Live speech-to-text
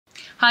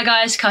Hi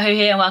guys, Kahu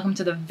here and welcome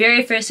to the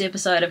very first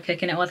episode of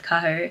Kickin It with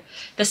Kahu.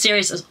 This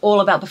series is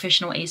all about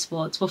professional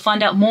esports. We'll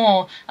find out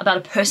more about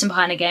a person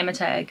behind a gamer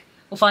tag.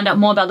 We'll find out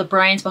more about the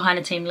brains behind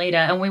a team leader,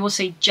 and we will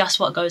see just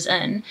what goes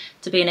in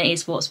to being an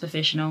esports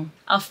professional.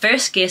 Our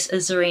first guest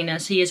is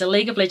Zorenous. He is a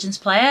League of Legends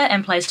player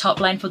and plays top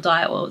lane for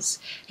Direwolves.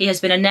 He has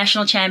been a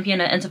national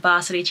champion, an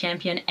intervarsity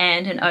champion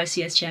and an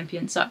OCS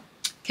champion. So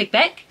kick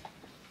back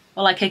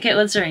while I kick it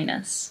with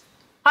Zorenous.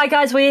 Hi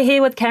guys, we're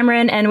here with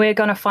Cameron and we're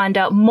going to find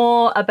out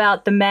more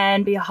about the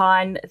man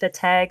behind the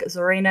tag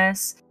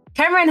Zorenous.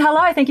 Cameron,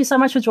 hello, thank you so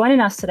much for joining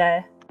us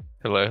today.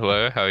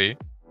 Hello, how are you?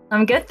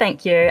 I'm good,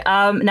 thank you.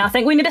 Now I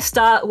think we need to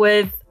start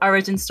with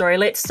origin story.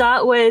 Let's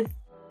start with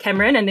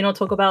Cameron and then we'll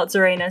talk about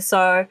Zorenous.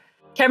 So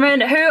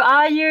Cameron, who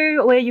are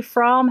you? Where are you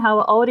from?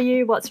 How old are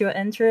you? What's your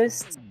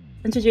interest?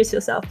 Introduce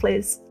yourself,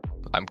 please.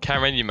 I'm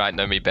Cameron, you might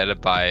know me better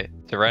by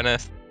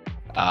Zorenous.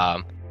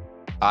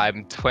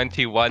 I'm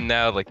 21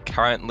 now,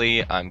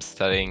 currently I'm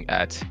studying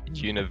at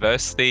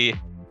university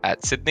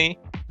at Sydney.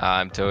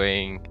 I'm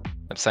studying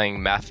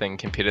math and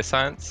computer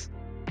science.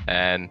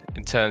 And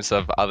in terms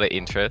of other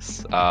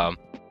interests,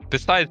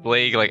 besides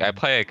League, I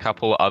play a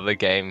couple other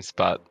games,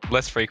 but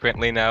less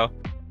frequently now.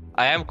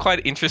 I am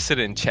quite interested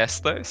in chess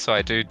though, so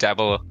I do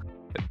dabble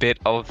a bit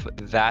of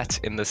that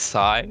in the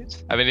side.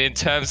 I mean, in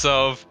terms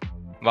of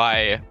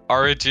my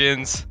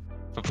origins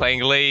for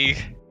playing League,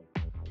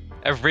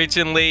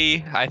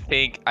 originally, I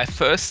think I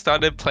first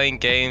started playing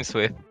games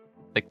with,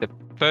 the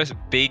first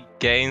big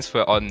games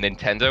were on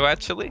Nintendo,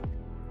 actually.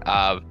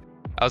 I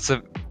was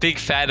a big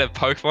fan of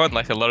Pokemon,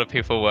 like a lot of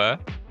people were.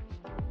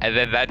 And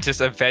then that just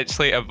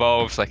eventually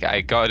evolved, I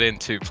got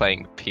into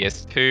playing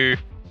PS2,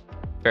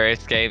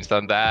 various games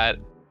on that.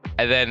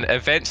 And then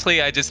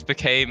eventually I just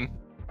became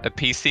a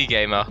PC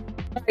gamer.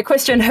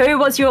 Question, who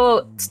was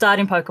your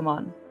starting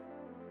Pokemon?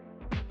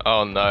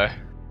 Oh no.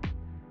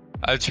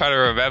 I'm trying to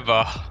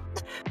remember.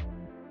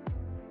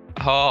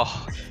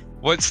 Oh,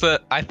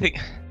 I think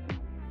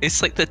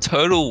it's the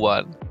total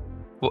one.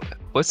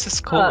 What's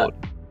this called?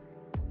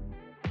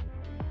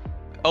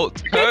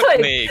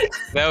 Turtwig.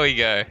 There we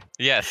go.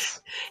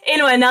 Yes.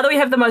 Anyway, now that we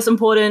have the most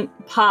important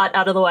part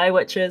out of the way,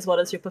 which is what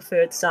is your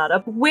preferred starter,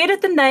 where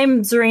did the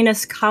name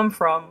Zorenous come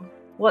from?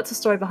 What's the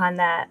story behind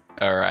that?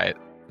 All right.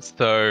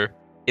 So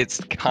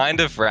it's kind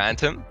of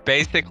random.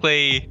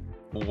 Basically,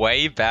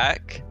 way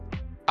back,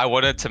 I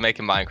wanted to make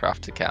a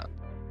Minecraft account.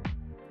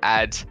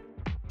 And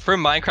for a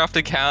Minecraft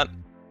account,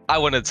 I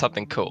wanted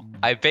something cool.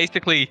 I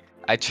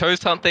chose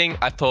something,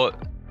 I thought,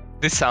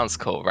 this sounds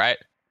cool, right?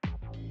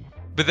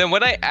 But then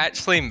when I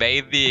actually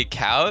made the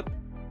account,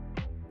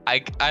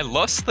 I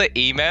lost the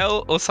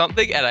email or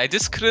something and I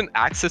just couldn't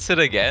access it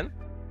again.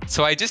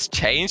 So I just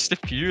changed a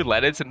few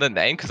letters in the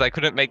name because I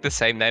couldn't make the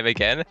same name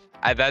again.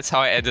 And that's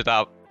how I ended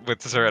up with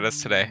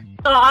Zorenous today.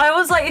 So I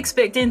was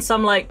expecting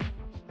some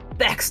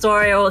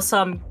backstory or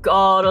some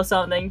god or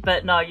something,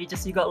 but no, you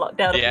got locked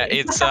out. Yeah,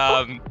 it's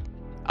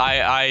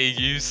I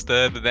used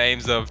the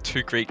names of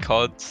two Greek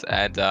gods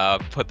and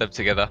put them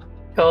together.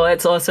 Cool,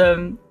 it's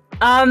awesome.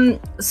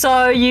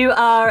 So you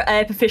are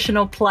a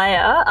professional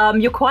player.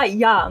 You're quite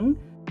young.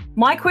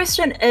 My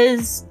question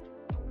is,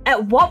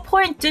 at what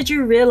point did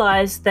you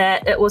realize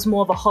that it was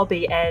more of a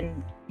hobby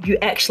and you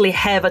actually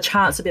have a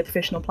chance to be a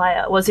professional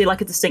player? Was there a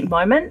distinct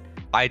moment?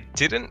 I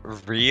didn't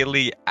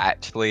really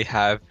actually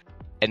have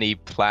any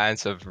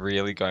plans of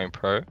really going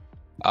pro.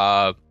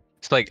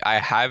 So I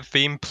have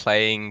been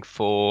playing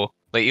for,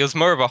 it was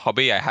more of a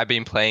hobby. I had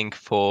been playing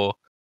for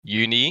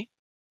uni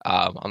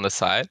on the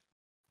side.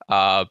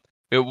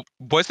 It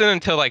wasn't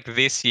until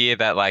this year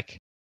that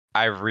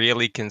I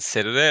really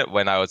considered it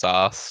when I was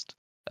asked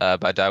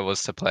by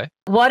Direwolves to play.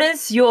 What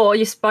is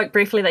you spoke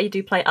briefly that you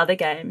do play other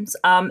games.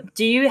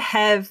 Do you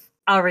have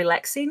a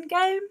relaxing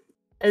game?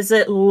 Is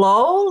it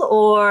LOL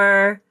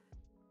or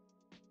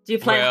do you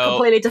play a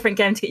completely different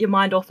game to get your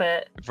mind off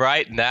it?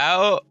 Right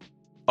now,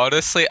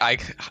 honestly, I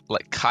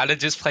kind of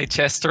just play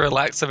chess to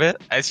relax a bit.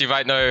 As you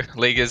might know,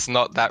 League is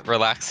not that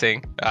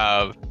relaxing.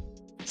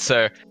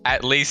 So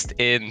at least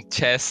in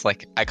chess,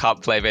 I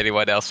can't blame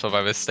anyone else for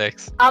my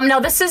mistakes. Now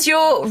this is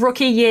your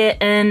rookie year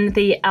in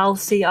the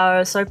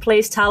LCO, so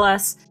please tell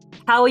us,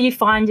 how are you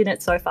finding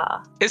it so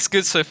far? It's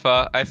good so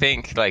far. I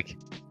think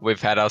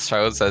we've had our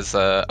struggles as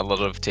a lot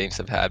of teams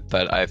have had,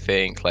 but I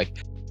think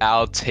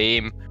our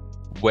team,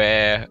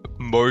 we're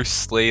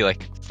mostly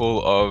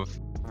full of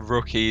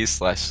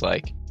rookies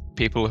 /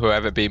 people who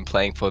haven't been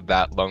playing for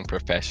that long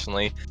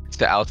professionally.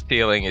 So our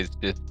ceiling is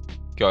just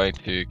going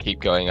to keep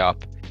going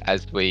up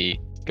as we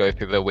go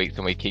through the weeks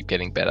and we keep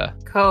getting better.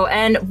 Cool.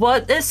 And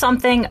what is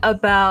something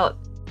about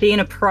being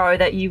a pro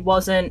that you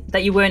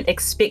weren't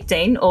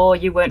expecting or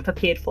you weren't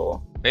prepared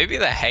for? Maybe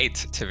the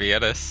hate, to be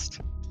honest.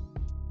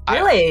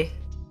 Really?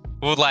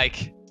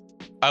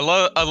 A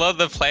lot of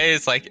the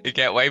players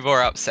get way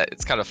more upset.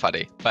 It's kind of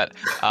funny, but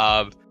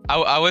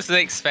I wasn't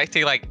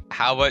expecting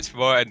how much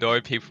more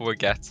annoyed people would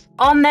get.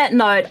 On that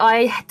note,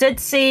 I did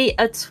see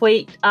a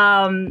tweet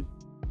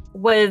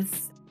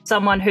with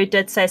someone who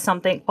did say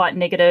something quite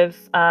negative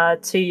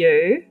to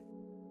you.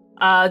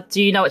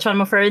 Do you know which one I'm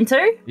referring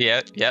to?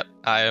 Yep,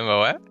 I am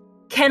aware.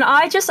 Can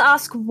I just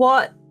ask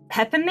what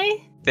happened there?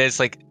 There's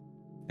like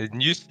a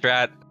new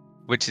strat,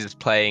 which is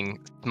playing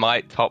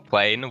Smite top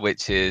lane,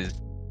 which is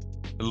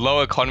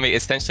low economy.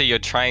 Essentially, you're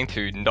trying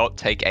to not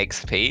take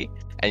XP,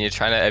 and you're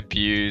trying to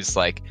abuse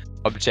like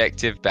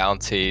objective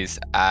bounties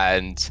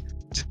and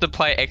just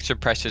apply extra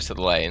pressure to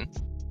the lanes.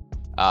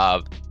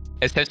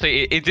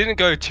 Essentially, it didn't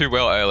go too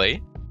well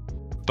early,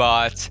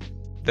 but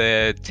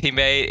the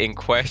teammate in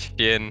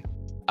question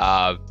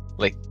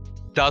like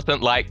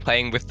doesn't like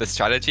playing with the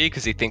strategy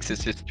because he thinks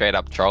it's just straight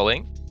up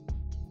trolling.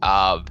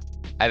 And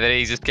then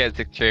he just gets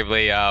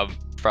extremely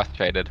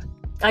frustrated.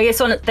 I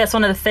guess that's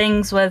one of the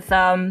things with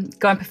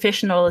going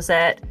professional is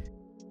that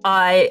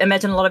I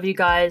imagine a lot of you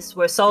guys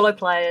were solo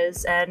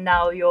players and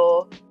now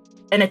you're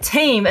in a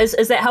team. Is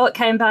that how it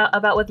came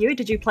about with you?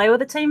 Did you play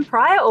with a team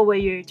prior or were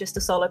you just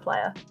a solo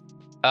player?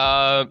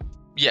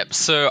 Yep,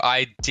 so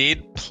I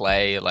did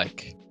play,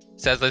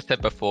 so as I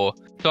said before,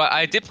 so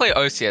I did play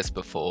OCS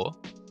before,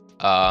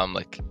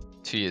 like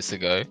 2 years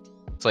ago.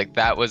 So like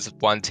that was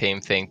one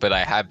team thing, but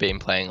I have been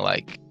playing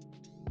like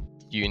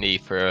uni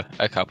for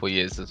a couple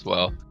years as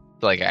well.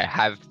 So, like I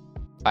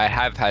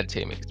have had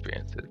team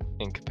experiences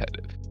in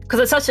competitive.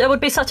 Because it would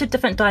be such a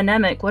different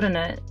dynamic, wouldn't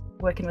it?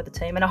 Working with a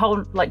team and a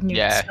whole like new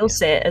skill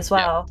set as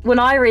well. Yeah. When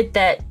I read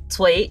that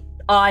tweet,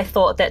 I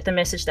thought that the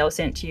message that was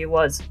sent to you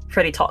was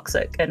pretty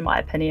toxic, in my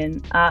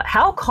opinion.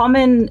 How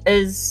common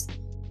is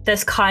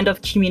this kind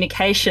of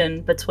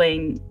communication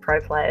between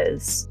pro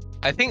players?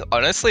 I think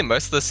honestly,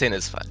 most of the scene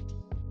is fine.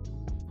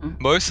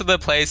 Most of the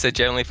players are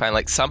generally fine.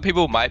 Like some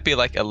people might be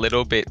like a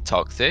little bit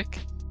toxic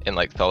in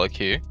like solo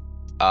queue,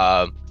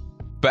 but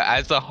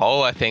as a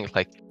whole, I think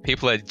like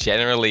people are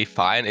generally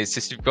fine. It's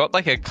just you've got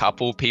like a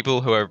couple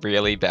people who are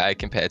really bad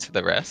compared to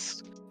the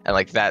rest. And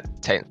like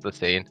that taints the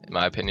scene, in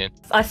my opinion.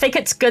 I think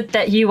it's good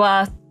that you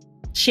are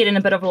shedding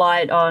a bit of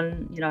light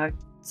on,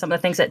 some of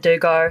the things that do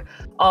go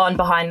on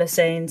behind the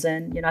scenes.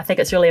 And, I think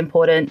it's really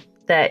important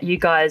that you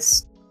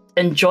guys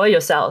enjoy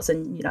yourselves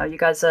and, you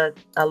guys are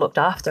looked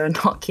after and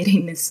not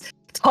getting this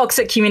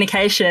toxic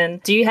communication.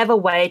 Do you have a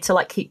way to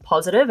like keep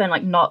positive and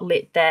like not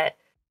let that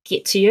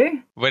get to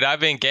you? When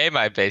I'm in game,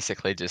 I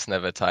basically just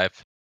never type.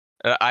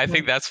 I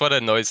think that's what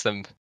annoys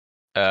them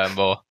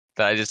more,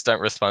 that I just don't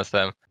respond to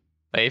them.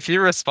 Like, if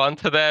you respond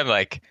to them,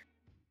 like,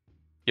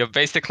 you're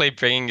basically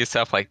bringing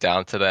yourself like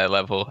down to their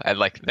level, and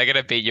like they're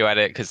gonna beat you at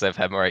it because they've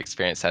had more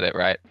experience at it,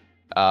 right?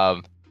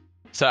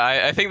 So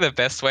I think the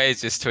best way is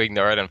just to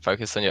ignore it and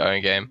focus on your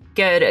own game.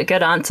 Good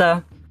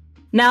answer.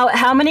 Now,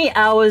 how many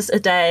hours a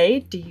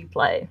day do you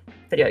play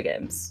video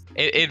games?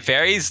 It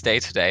varies day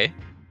to day,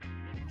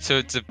 so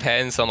it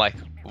depends on like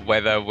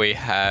whether we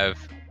have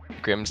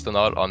scrims or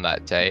not on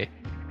that day.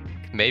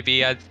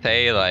 Maybe I'd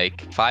say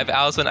like 5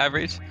 hours on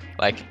average.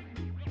 Like,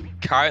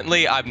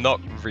 currently, I'm not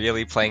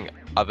really playing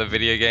other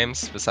video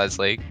games besides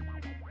League.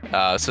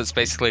 So it's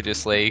basically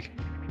just League.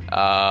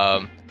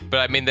 But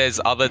I mean,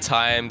 there's other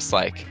times,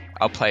 like,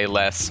 I'll play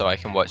less so I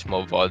can watch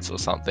more VODs or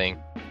something.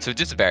 So it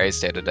just varies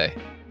day to day.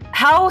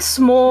 How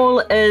small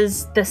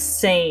is the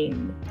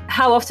scene?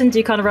 How often do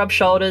you kind of rub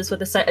shoulders with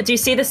the same? Do you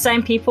see the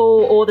same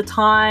people all the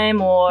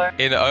time, or?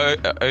 In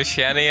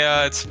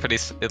Oceania, it's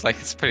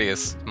pretty a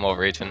small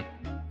region.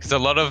 Because a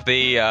lot of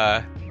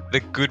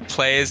the good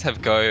players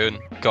have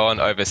gone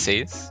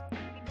overseas,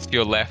 so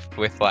you're left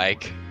with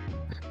like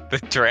the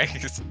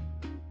dregs,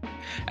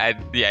 and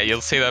yeah,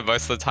 you'll see them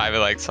most of the time in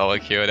like solo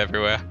queue and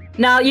everywhere.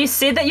 Now, you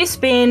said that you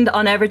spend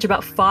on average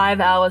about 5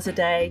 hours a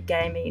day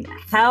gaming.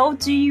 How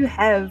do you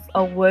have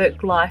a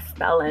work-life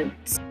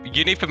balance?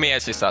 Uni for me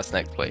actually starts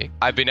next week.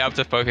 I've been able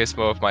to focus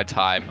more of my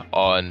time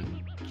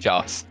on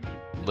just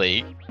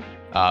League,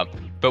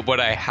 but what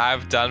I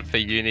have done for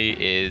uni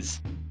is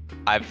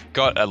I've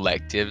got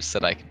electives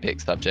that I can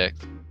pick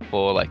subjects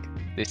for like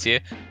this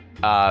year.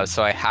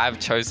 So I have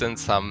chosen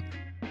some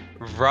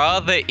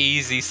rather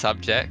easy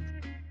subjects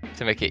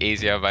to make it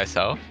easier on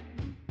myself.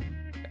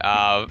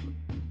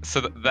 So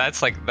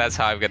that's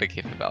how I'm gonna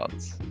keep a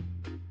balance.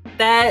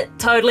 That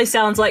totally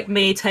sounds like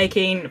me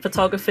taking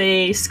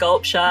photography,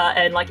 sculpture,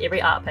 and like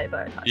every art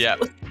paper. Yeah,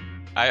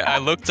 I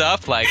looked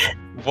up like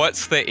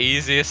what's the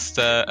easiest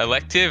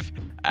elective,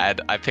 and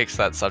I picked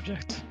that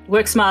subject.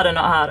 Work smarter,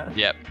 not harder.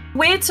 Yep.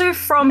 Where to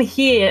from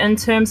here in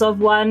terms of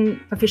one,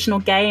 professional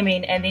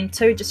gaming, and then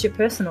two, just your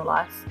personal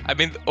life? I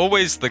mean,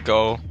 always the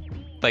goal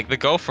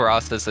for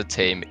us as a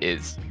team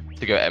is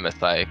to go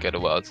MSI, go to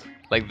Worlds.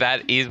 Like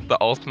that is the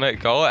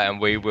ultimate goal,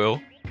 and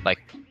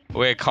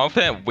we're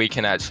confident we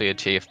can actually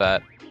achieve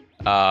that.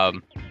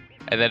 And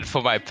then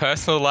for my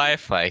personal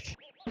life, like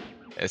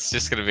it's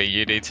just gonna be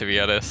uni, to be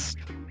honest.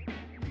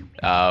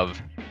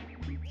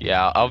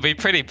 Yeah, I'll be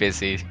pretty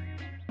busy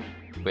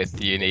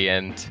with uni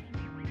and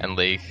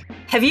League.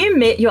 Have you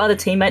met your other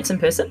teammates in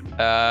person?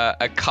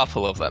 A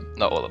couple of them,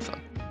 not all of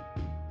them.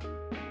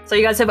 So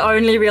you guys have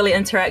only really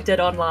interacted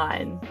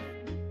online?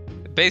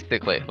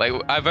 Basically, like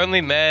I've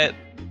only met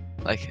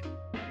like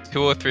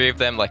 2 or 3 of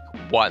them like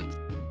once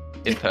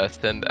in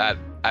person at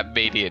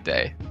media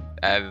day,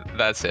 and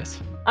that's it.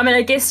 I mean,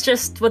 I guess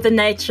just with the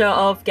nature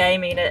of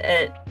gaming,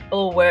 it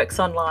all works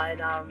online.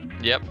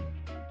 Yep.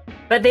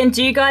 But then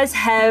do you guys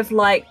have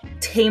like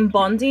team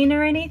bonding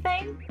or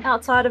anything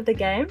outside of the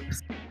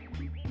games?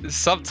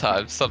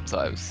 Sometimes.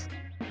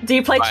 Do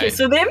you play chess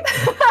with them?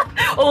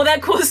 Or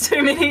that caused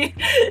too many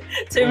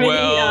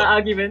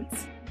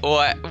arguments?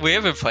 Well, we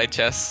haven't played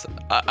chess.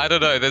 I don't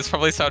know. There's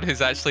probably someone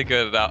who's actually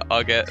good, and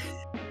I'll get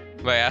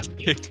my ass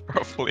kicked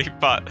properly.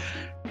 But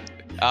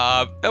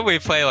we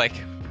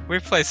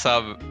play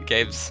some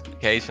games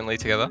occasionally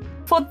together.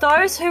 For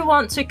those who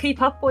want to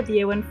keep up with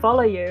you and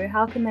follow you,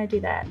 how can they do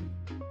that?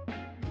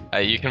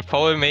 You can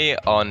follow me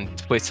on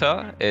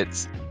Twitter.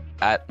 It's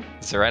at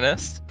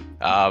Zorenous.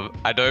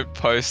 I don't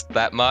post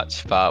that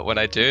much, but when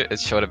I do,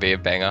 it's sure to be a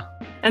banger.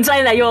 And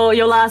saying that, your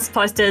last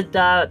post did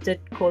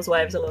cause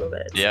waves a little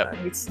bit.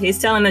 Yep. So he's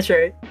telling the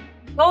truth.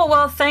 Oh,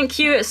 well, thank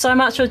you so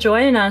much for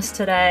joining us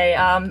today.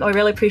 I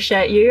really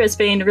appreciate you. It's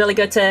been really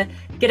good to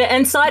get an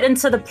insight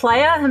into the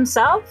player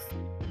himself.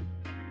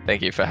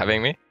 Thank you for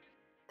having me.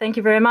 Thank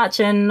you very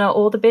much, and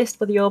all the best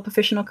with your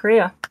professional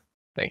career.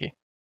 Thank you.